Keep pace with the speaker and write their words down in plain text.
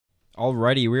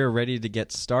Alrighty, we are ready to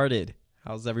get started.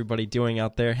 How's everybody doing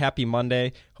out there? Happy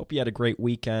Monday. Hope you had a great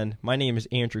weekend. My name is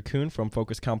Andrew Kuhn from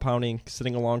Focus Compounding,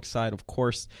 sitting alongside, of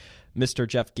course, Mr.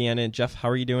 Jeff Gannon. Jeff, how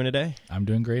are you doing today? I'm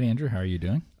doing great, Andrew. How are you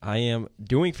doing? I am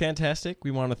doing fantastic. We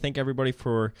want to thank everybody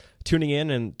for tuning in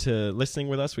and to listening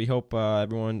with us. We hope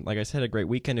everyone, like I said, had a great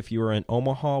weekend. If you were in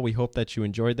Omaha, we hope that you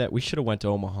enjoyed that. We should have went to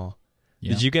Omaha.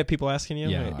 Yeah. Did you get people asking you?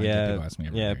 Yeah, I get people asking me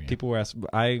everywhere, yeah. People were asking.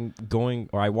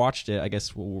 I watched it. I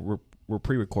guess we're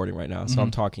pre-recording right now, so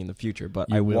I'm talking in the future.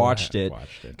 But I watched it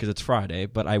because it's Friday.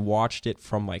 But I watched it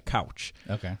from my couch.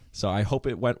 Okay. So I hope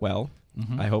it went well.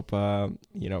 Mm-hmm. I hope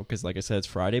because like I said, it's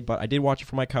Friday. But I did watch it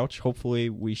from my couch. Hopefully,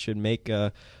 we should make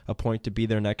a point to be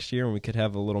there next year, and we could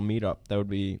have a little meetup. That would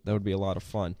be a lot of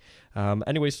fun.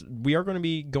 Anyways, we are going to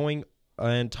be going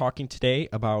and talking today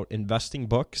about investing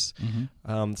books.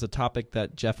 Mm-hmm. It's a topic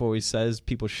that Jeff always says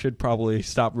people should probably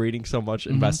stop reading so much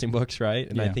investing books, right?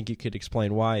 And I think you could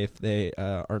explain why if they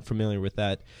aren't familiar with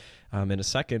that in a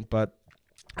second. But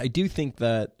I do think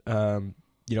that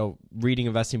reading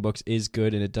investing books is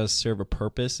good, and it does serve a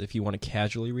purpose if you want to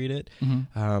casually read it.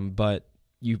 Mm-hmm. But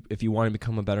if you want to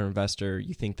become a better investor,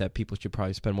 you think that people should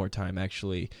probably spend more time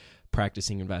actually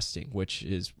practicing investing, which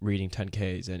is reading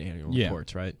 10Ks and annual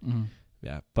reports, right? Mm-hmm.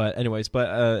 Yeah, but anyways,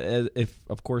 if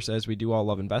of course, as we do all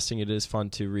love investing, it is fun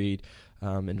to read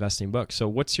investing books. So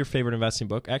what's your favorite investing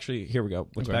book? Actually, here we go.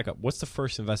 Let's back up. What's the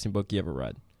first investing book you ever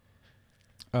read?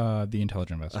 The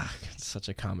Intelligent Investor. Such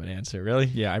a common answer, really?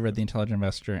 Yeah, I read The Intelligent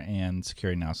Investor and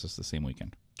Security Analysis the same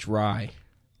weekend. Dry.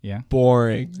 Yeah?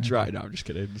 Boring. Dry. No, I'm just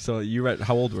kidding. So you read,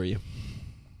 how old were you?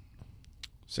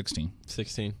 16.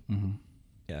 16? Mm-hmm.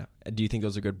 Yeah. Do you think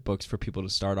those are good books for people to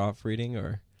start off reading,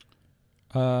 or?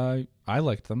 I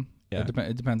liked them. Yeah.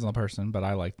 It depends on the person, but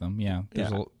I like them. Yeah,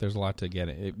 there's a lot to get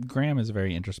it. Graham is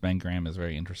very interesting. Ben Graham is a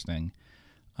very interesting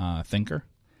thinker,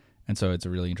 and so it's a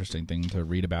really interesting thing to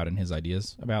read about and his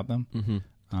ideas about them. Mm-hmm.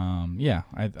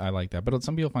 I like that. But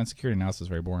some people find Security Analysis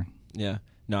very boring. Yeah.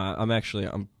 No,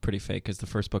 I'm pretty fake because the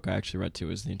first book I actually read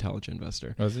was The Intelligent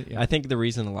Investor. Was it? Yeah. I think the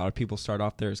reason a lot of people start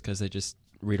off there is because they just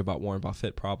read about Warren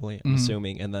Buffett, probably, I'm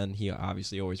assuming, and then he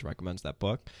obviously always recommends that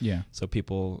book. Yeah. So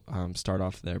people start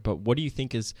off there. But what do you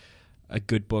think is a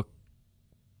good book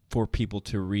for people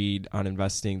to read on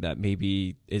investing that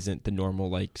maybe isn't the normal,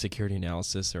 like Security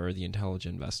Analysis or The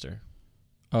Intelligent Investor?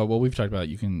 Oh, well, we've talked about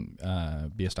you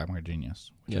can be a stock market genius,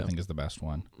 which I think is the best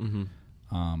one.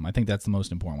 Mm-hmm. I think that's the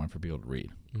most important one for people to read.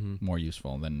 Mm-hmm. More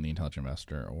useful than The Intelligent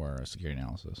Investor or a Security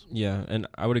Analysis. Yeah, and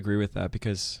I would agree with that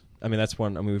because that's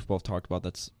one. We've both talked about.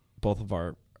 That's both of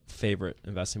our favorite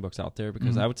investing books out there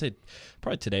because I would say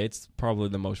probably today it's probably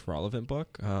the most relevant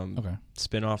book. Okay.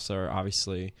 Spinoffs are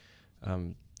obviously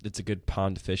it's a good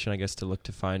pond to fish in, I guess, to look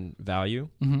to find value,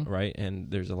 right? And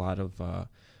there's a lot of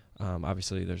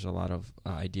obviously there's a lot of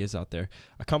ideas out there.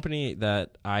 A company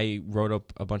that I wrote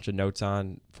up a bunch of notes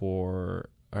on or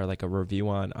like a review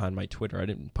on my Twitter. I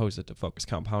didn't post it to Focus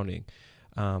Compounding,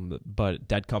 but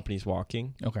Dead Companies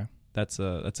Walking. Okay. That's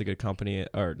a good company,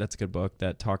 or that's a good book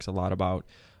that talks a lot about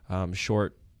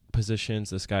short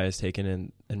positions this guy has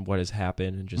taken and what has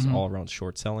happened and just all around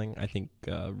short selling. I think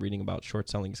reading about short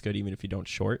selling is good even if you don't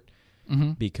short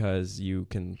because you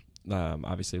can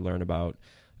obviously learn about,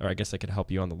 or I guess that could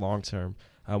help you on the long term.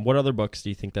 What other books do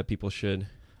you think that people should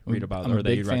read about or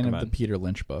that you'd recommend? I'm a big fan of the Peter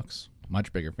Lynch books.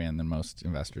 Much bigger fan than most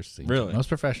investors seem. Really? Most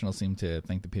professionals seem to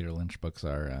think the Peter Lynch books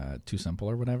are too simple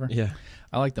or whatever. Yeah.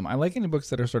 I like them. I like any books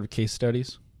that are sort of case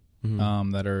studies,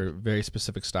 that are very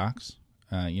specific stocks,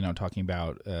 talking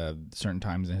about certain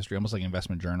times in history, almost like an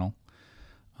investment journal.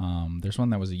 There's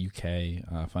one that was a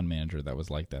UK fund manager that was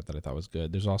like that I thought was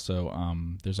good. There's also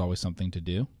There's Always Something to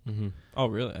Do. Mm-hmm. Oh,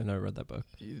 really? I never read that book.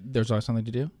 There's Always Something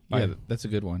to Do? Yeah, that's a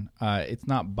good one. It's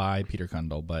not by Peter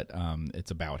Cundall, but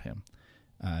it's about him.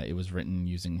 It was written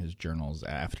using his journals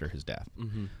after his death.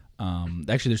 Mm-hmm.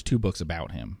 Actually, there's two books about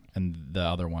him, and the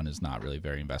other one is not really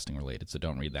very investing related, so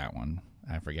don't read that one.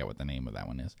 I forget what the name of that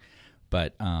one is.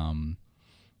 But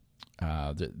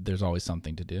There's Always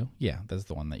Something to Do. Yeah, that's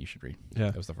the one that you should read.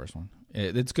 Yeah. That was the first one.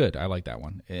 It's good. I like that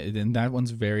one. And that one's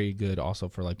very good also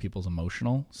for like people's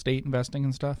emotional state investing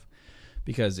and stuff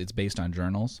because it's based on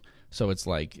journals. So it's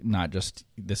like not just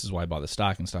this is why I bought the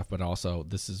stock and stuff, but also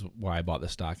this is why I bought the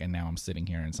stock and now I'm sitting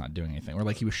here and it's not doing anything. Or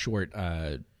like he was short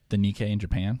the Nikkei in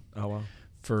Japan. Oh wow.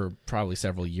 For probably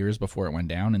several years before it went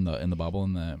down in the bubble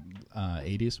in the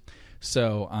 80s.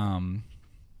 So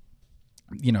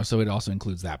so it also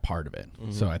includes that part of it.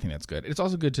 Mm-hmm. So I think that's good. It's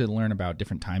also good to learn about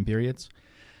different time periods.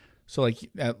 So like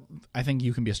I think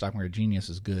You Can Be a Stock Market Genius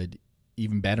is good,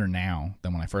 even better now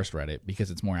than when I first read it because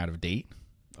it's more out of date.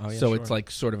 Oh, yeah, so sure. it's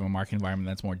like sort of a market environment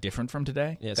that's more different from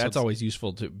today. Yeah, so that's always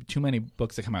useful. Too many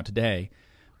books that come out today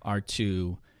are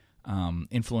too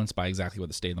influenced by exactly what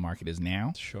the state of the market is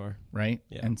now. Sure. Right?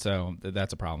 Yeah. And so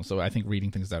that's a problem. So I think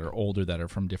reading things that are older, that are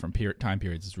from different time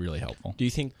periods is really helpful. Do you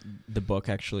think the book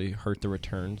actually hurt the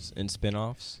returns in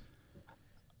spin-offs?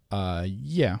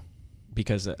 Yeah.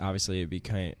 Because obviously it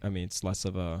became, I mean, it's less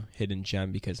of a hidden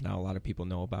gem because now a lot of people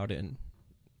know about it. And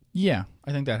yeah,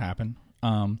 I think that happened.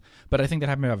 But I think that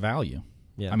happened about value.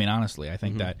 yeah. I mean, honestly, I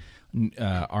think that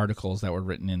articles that were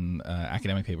written in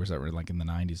academic papers that were like in the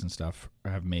 90s and stuff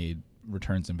have made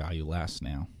returns in value less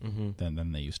now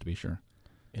than they used to be. Sure.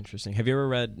 Interesting. Have you ever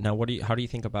read? Now, how do you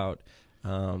think about?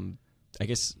 I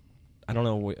guess I don't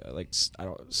know, like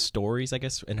stories, I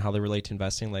guess, and how they relate to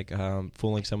investing, like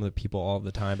Fooling Some of the People All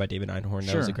the Time by David Einhorn.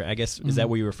 That was a great. I guess is that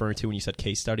what you were referring to when you said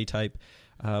case study type?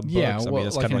 Yeah, books? well, I mean,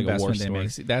 that's like kind of an like a war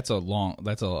investment story. that's a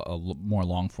more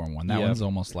long form one. That one's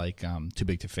almost like Too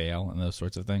Big to Fail and those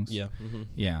sorts of things. Yeah,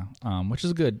 yeah, which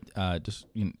is good. Just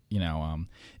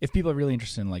if people are really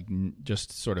interested in like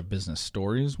just sort of business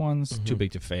stories ones, Too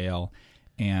Big to Fail,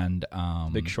 and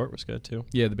Big Short was good too.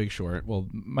 Yeah, The Big Short. Well,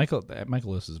 Michael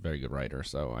Lewis is a very good writer,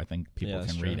 so I think people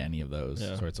can read any of those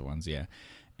sorts of ones. Yeah,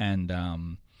 and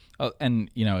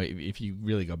if you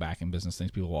really go back in business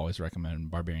things, people will always recommend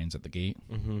Barbarians at the Gate.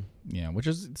 Yeah, which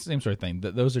is the same sort of thing.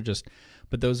 Those are just,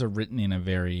 but those are written in a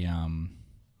very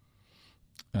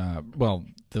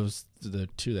those the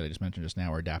two that I just mentioned just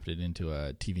now are adapted into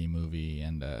a TV movie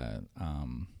and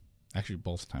actually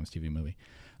both times TV movie.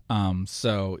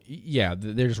 So yeah,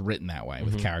 they're just written that way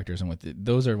with characters and with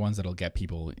those are ones that'll get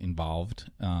people involved.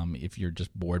 If you're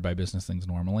just bored by business things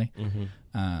normally,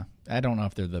 I don't know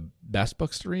if they're the best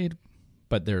books to read,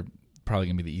 but they're probably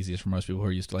gonna be the easiest for most people who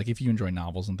are used to, like, if you enjoy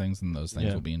novels and things, then those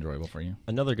things will be enjoyable for you.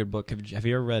 Another good book. Have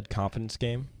you ever read Confidence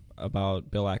Game about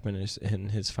Bill Ackman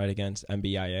and his fight against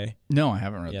MBIA? No, I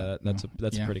haven't read that.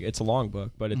 That's a pretty good. It's a long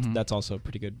book, but that's also a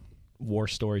pretty good war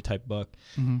story type book.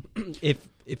 If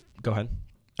go ahead.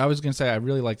 I was going to say I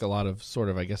really like a lot of sort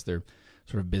of, I guess they're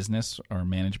sort of business or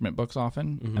management books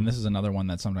often. And this is another one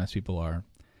that sometimes people are,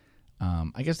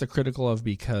 I guess they're critical of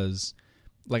because,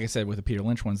 like I said, with the Peter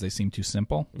Lynch ones, they seem too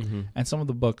simple. And some of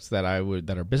the books that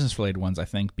are business related ones, I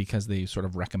think because they sort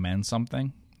of recommend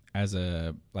something as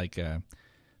a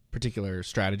particular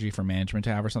strategy for management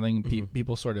to have or something,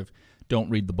 people sort of don't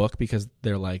read the book because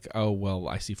they're like, oh, well,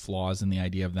 I see flaws in the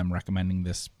idea of them recommending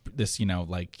this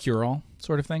like cure-all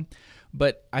sort of thing.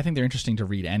 But I think they're interesting to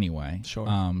read anyway. Sure.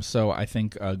 So I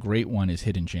think a great one is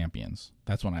Hidden Champions.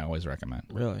 That's one I always recommend.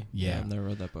 Really? Yeah. I've never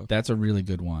read that book. That's a really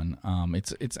good one.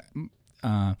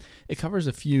 It covers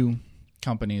a few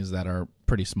companies that are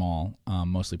pretty small,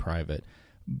 mostly private,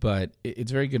 but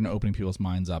it's very good in opening people's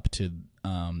minds up to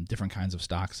different kinds of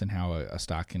stocks and how a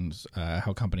stock can,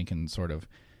 how a company can sort of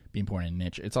be important in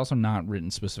niche. It's also not written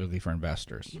specifically for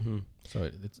investors. So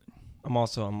I'm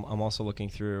also looking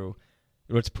through.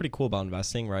 What's pretty cool about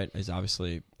investing, right, is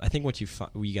obviously I think once you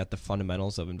get the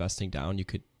fundamentals of investing down, you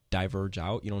could diverge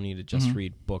out. You don't need to just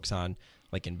read books on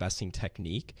like investing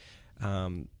technique.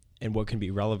 And what can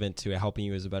be relevant to helping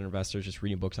you as a better investor is just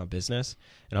reading books on business.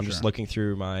 And I'm just looking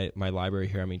through my library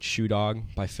here. I mean, Shoe Dog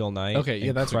by Phil Knight. Okay,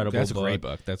 yeah, that's a great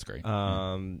book. That's great.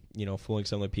 Fooling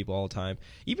Some of the People All the Time.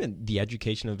 Even The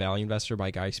Education of Value Investor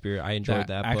by Guy Spirit. I enjoyed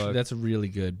that book. Actually, that's a really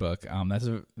good book.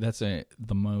 That's the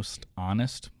most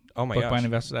honest book by an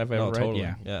investor I've ever read.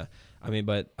 Totally. Yeah. I mean,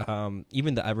 but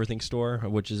even The Everything Store,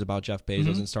 which is about Jeff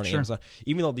Bezos and starting Amazon,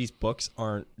 even though these books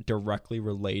aren't directly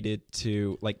related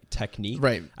to like technique,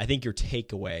 right? I think your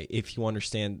takeaway, if you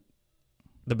understand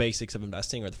the basics of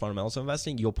investing or the fundamentals of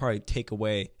investing, you'll probably take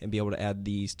away and be able to add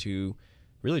these to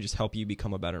really just help you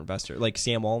become a better investor. Like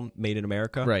Sam Walton, Made in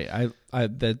America. Right.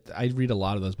 I read a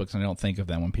lot of those books, and I don't think of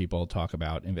them when people talk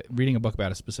about reading a book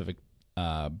about a specific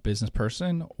business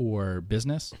person or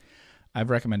business. I've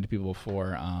recommended people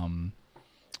before, I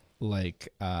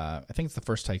think it's The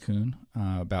First Tycoon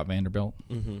about Vanderbilt,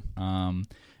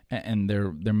 and there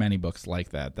are many books like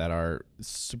that are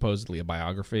supposedly a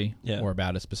biography or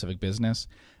about a specific business,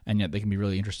 and yet they can be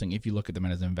really interesting if you look at them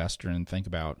as an investor and think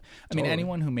about. I mean,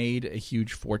 anyone who made a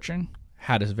huge fortune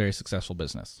had a very successful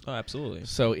business. Oh, absolutely.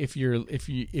 So if you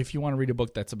want to read a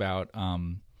book that's about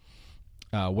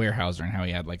Weyerhaeuser and how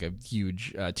he had like a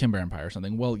huge timber empire or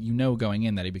something. Well, going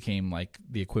in that he became like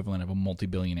the equivalent of a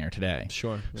multi-billionaire today.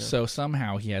 Sure. Yeah. So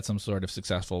somehow he had some sort of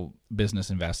successful business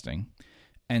investing.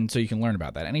 And so you can learn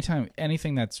about that.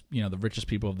 Anything that's, the richest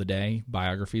people of the day,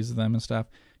 biographies of them and stuff,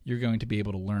 you're going to be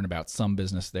able to learn about some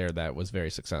business there that was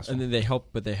very successful. And then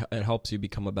it helps you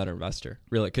become a better investor,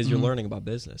 really, because you're learning about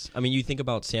business. I mean, you think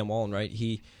about Sam Walton, right?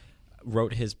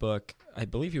 wrote his book. I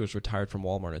believe he was retired from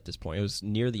Walmart at this point. It was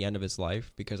near the end of his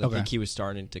life because I think he was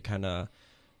starting to kind of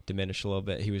diminish a little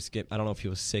bit. I don't know if he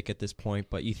was sick at this point,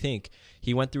 but you think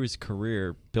he went through his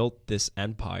career, built this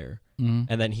empire, and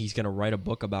then he's going to write a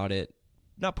book about it,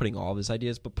 not putting all of his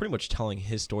ideas, but pretty much telling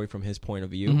his story from his point of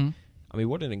view. I mean,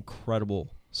 what an incredible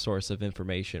source of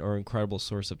information or incredible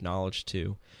source of knowledge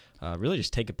to really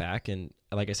just take it back. And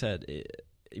like I said,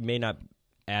 it may not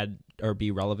add or be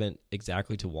relevant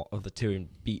exactly to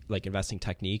be like investing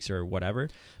techniques or whatever,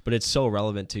 but it's so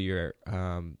relevant to your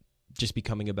just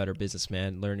becoming a better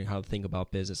businessman, learning how to think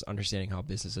about business, understanding how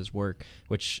businesses work,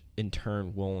 which in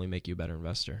turn will only make you a better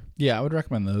investor. Yeah, I would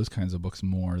recommend those kinds of books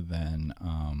more than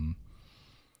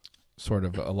sort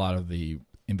of a lot of the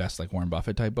invest like Warren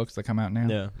Buffett type books that come out now.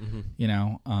 Yeah. You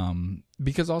know,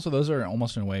 because also those are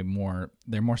almost in a way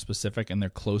they're more specific and they're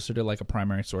closer to like a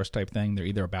primary source type thing. They're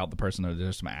either about the person or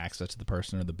there's some access to the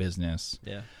person or the business.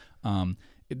 Yeah.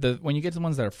 When you get to the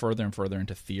ones that are further and further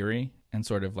into theory and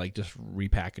sort of like just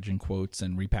repackaging quotes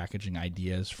and repackaging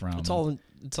ideas from...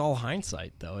 It's all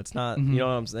hindsight, though. It's not, you know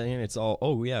what I'm saying? It's all,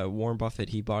 oh, yeah, Warren Buffett,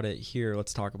 he bought it here.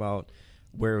 Let's talk about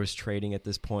where it was trading at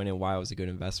this point and why it was a good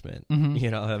investment.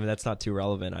 You know, I mean, that's not too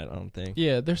relevant, I don't think.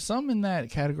 Yeah, there's some in that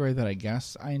category that I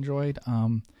guess I enjoyed.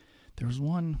 There was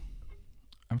one...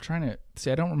 I'm trying to...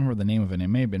 See, I don't remember the name of it. It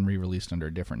may have been re-released under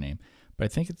a different name, but I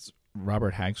think it's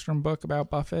Robert Hagstrom book about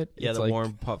Buffett. Yeah, it's the like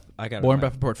Warren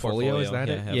Buffett portfolio. Is that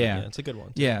it? Yeah, it's a good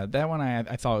one too. Yeah, that one I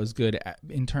thought was good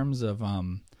in terms of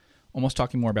almost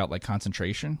talking more about like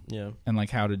concentration. Yeah, and like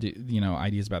how to do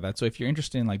ideas about that. So if you're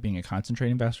interested in like being a concentrate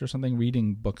investor or something,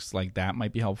 reading books like that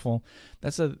might be helpful.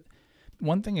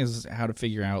 One thing is how to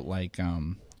figure out like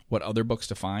what other books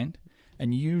to find.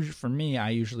 And for me,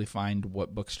 I usually find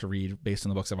what books to read based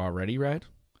on the books I've already read.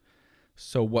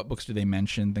 So what books do they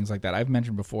mention, things like that. I've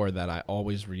mentioned before that I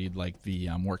always read like the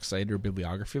works cited or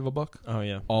bibliography of a book. Oh,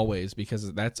 yeah. Always,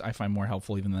 because that's I find more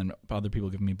helpful even than other people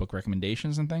giving me book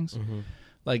recommendations and things.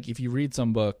 Like if you read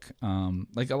some book,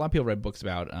 like a lot of people read books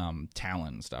about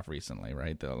talent and stuff recently,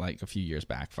 right? Like a few years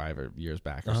back, 5 years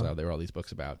back or so, there were all these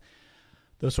books about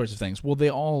those sorts of things. Well,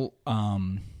 they all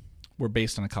were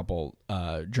based on a couple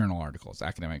journal articles,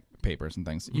 academic papers and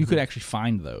things. You could actually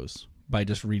find those by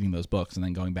just reading those books and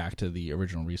then going back to the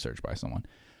original research by someone.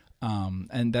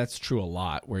 And that's true a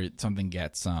lot, where something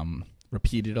gets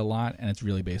repeated a lot, and it's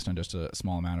really based on just a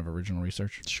small amount of original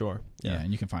research. Sure. Yeah,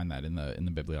 and you can find that in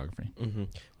the bibliography.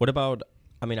 What about,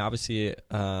 I mean, obviously,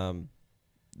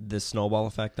 the snowball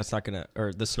effect, that's not going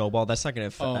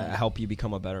to help you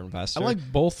become a better investor. I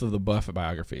like both of the Buffett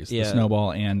biographies, the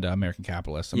Snowball and American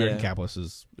Capitalist. American Capitalist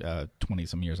is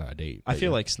 20-some years out of date. I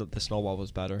feel like the Snowball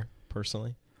was better,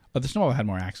 personally. But the Snowball had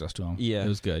more access to him. Yeah. It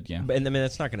was good, yeah. But, and I mean,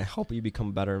 that's not going to help you become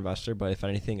a better investor, but if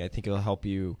anything, I think it'll help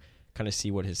you kind of see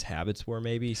what his habits were,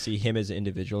 maybe see him as an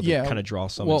individual to kind of draw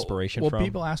some inspiration from. Well,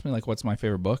 people ask me, like, what's my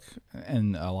favorite book,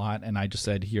 and a lot, and I just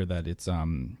said here that it's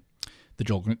the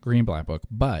Joel Greenblatt book,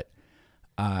 but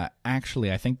actually,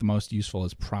 I think the most useful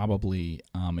is probably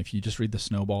if you just read the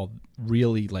Snowball,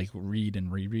 really, like, read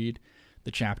and reread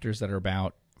the chapters that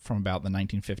are from about the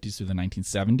 1950s through the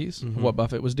 1970s, what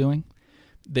Buffett was doing.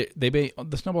 The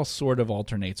Snowball sort of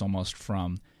alternates almost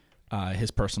from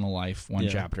his personal life, one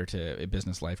chapter, to a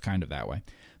business life, kind of that way.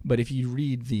 But if you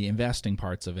read the investing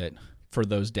parts of it for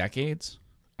those decades,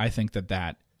 I think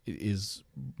that is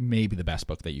maybe the best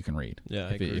book that you can read. Yeah,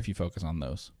 if you focus on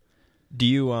those. Do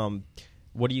you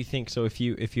what do you think? So if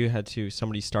you had to,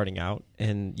 somebody starting out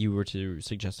and you were to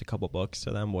suggest a couple books to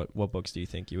them, what books do you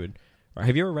think you would? Or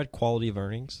have you ever read Quality of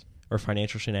Earnings or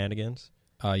Financial Shenanigans?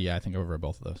 Yeah, I think I've read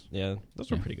both of those. Yeah,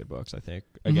 those were pretty good books, I think.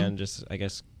 Again, just, I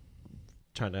guess,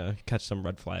 trying to catch some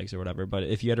red flags or whatever. But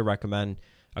if you had to recommend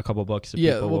a couple books to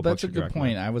people, well, that's a good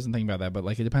point. I wasn't thinking about that, but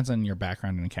like it depends on your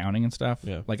background in accounting and stuff.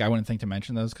 Yeah. Like I wouldn't think to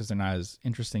mention those because they're not as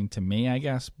interesting to me, I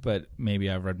guess. But maybe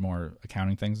I've read more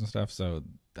accounting things and stuff, so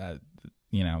that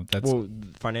that's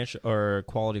financial or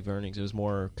Quality of Earnings. It was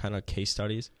more kind of case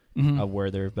studies of where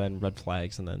there have been red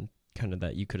flags and then kind of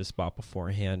that you could have spot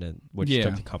beforehand and which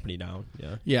took the company down.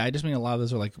 Yeah, I just mean a lot of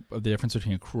those are like the difference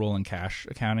between accrual and cash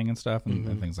accounting and stuff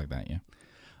and things like that.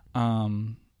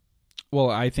 Well,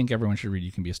 I think everyone should read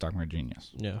You Can Be a Stock Market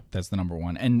Genius. Yeah, that's the number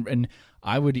one. And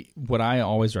what I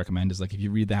always recommend is like if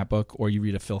you read that book or you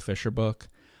read a Phil Fisher book.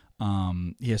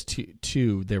 He has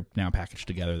two they're now packaged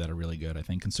together that are really good. I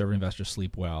think Conservative Investors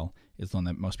Sleep Well is the one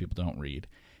that most people don't read.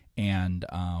 And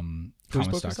Common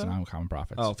Stocks and Uncommon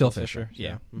Profits. Oh, Phil Fisher.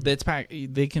 Yeah. It's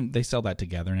they sell that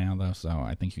together now though, so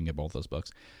I think you can get both those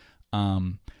books.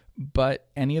 But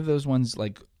any of those ones,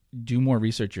 like, do more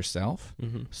research yourself.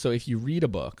 So if you read a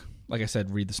book, like I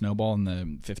said, read The Snowball in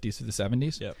the 50s to the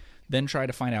 70s. Yep. Then try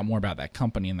to find out more about that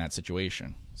company and that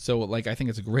situation. So, like, I think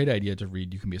it's a great idea to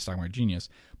read You Can Be a Stock Market Genius,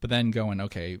 but then go and,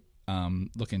 okay,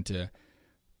 look into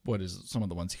what is some of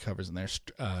the ones he covers in there.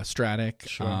 Stratic.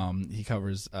 Sure. He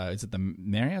covers, is it the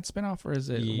Marriott spinoff or is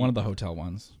it one of the hotel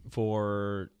ones?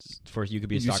 For You Could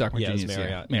Be a Stock Market Genius.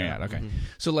 Marriott. Yeah. Marriott, okay. Mm-hmm.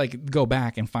 So, like, go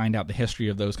back and find out the history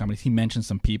of those companies. He mentions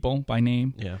some people by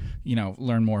name. Yeah. You know,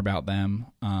 learn more about them.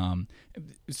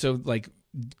 So, like,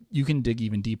 you can dig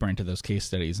even deeper into those case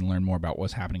studies and learn more about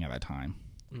what's happening at that time.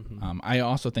 Mm-hmm. I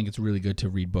also think it's really good to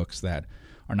read books that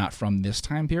are not from this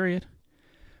time period.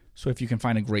 So if you can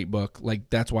find a great book, like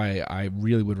that's why I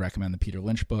really would recommend the Peter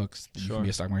Lynch books. Sure. You Can Be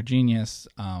a Stock Market Genius,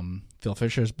 Phil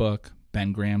Fisher's book,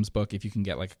 Ben Graham's book. If you can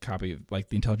get like a copy of like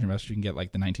The Intelligent Investor, you can get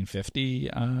like the 1950,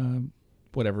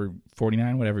 whatever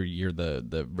 49, whatever year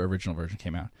the original version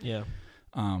came out. Yeah.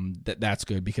 That's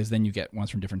good because then you get ones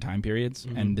from different time periods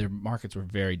and their markets were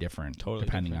very different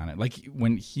depending on it. Like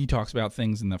when he talks about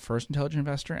things in the first Intelligent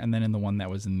Investor and then in the one that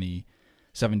was in the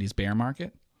 70s bear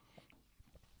market,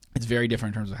 it's very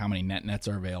different in terms of how many nets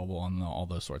are available and all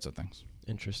those sorts of things.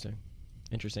 Interesting.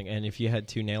 And if you had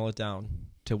to nail it down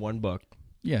to one book,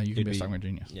 yeah, You Can Be a Stock Market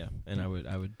Genius. Yeah, and I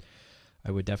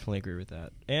would definitely agree with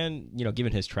that. And you know,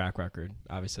 given his track record,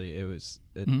 obviously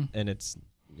and it's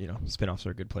you know, spinoffs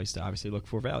are a good place to obviously look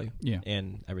for value. Yeah,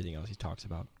 and everything else he talks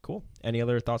about. Cool. Any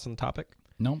other thoughts on the topic?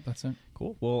 No, that's it.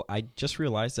 Cool. Well, I just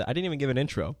realized that I didn't even give an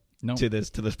intro. No. To this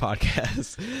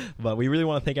podcast, but we really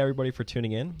want to thank everybody for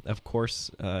tuning in. Of course,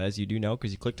 as you do know,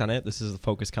 because you clicked on it, this is the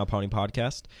Focus Compounding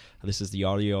Podcast. This is the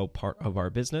audio part of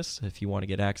our business. If you want to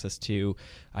get access to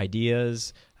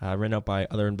ideas written up by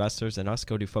other investors and us,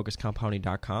 go to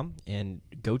focuscompounding.com and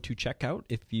go to checkout.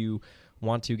 If you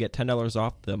want to get $10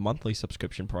 off the monthly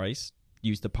subscription price,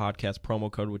 use the podcast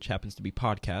promo code, which happens to be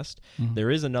podcast. Mm-hmm. There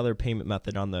is another payment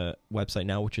method on the website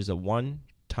now, which is a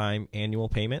one-time annual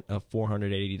payment of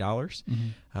 $480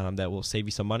 that will save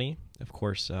you some money. Of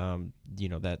course, you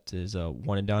know, that is a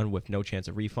one and done with no chance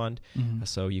of refund.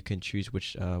 So you can choose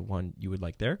which one you would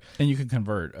like there. And you can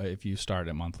convert if you start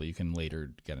at monthly. You can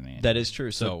later get an annual. That is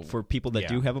true. So for people that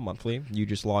do have a monthly, you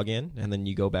just log in and then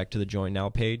you go back to the Join Now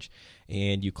page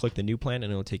and you click the new plan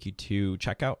and it will take you to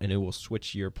checkout and it will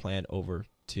switch your plan over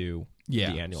to the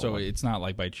annual. So one. It's not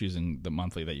like by choosing the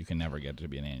monthly that you can never get to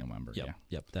be an annual member.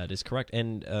 Yep, that is correct.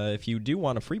 And if you do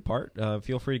want a free part,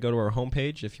 feel free to go to our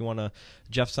homepage. If you want to,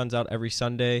 Jeff sends out every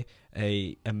Sunday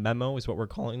a memo is what we're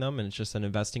calling them, and it's just an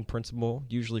investing principle,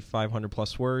 usually 500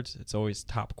 plus words. It's always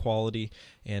top quality,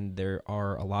 and there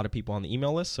are a lot of people on the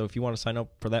email list. So if you want to sign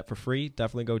up for that for free,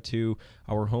 definitely go to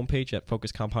our homepage at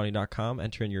focuscompounding.com,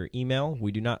 enter in your email.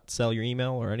 We do not sell your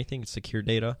email or anything. It's secure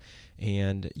data,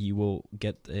 and you will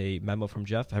get a memo from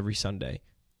Jeff every Sunday.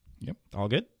 Yep. All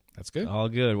good? That's good. All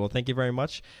good. Well, thank you very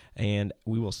much, and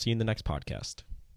we will see you in the next podcast.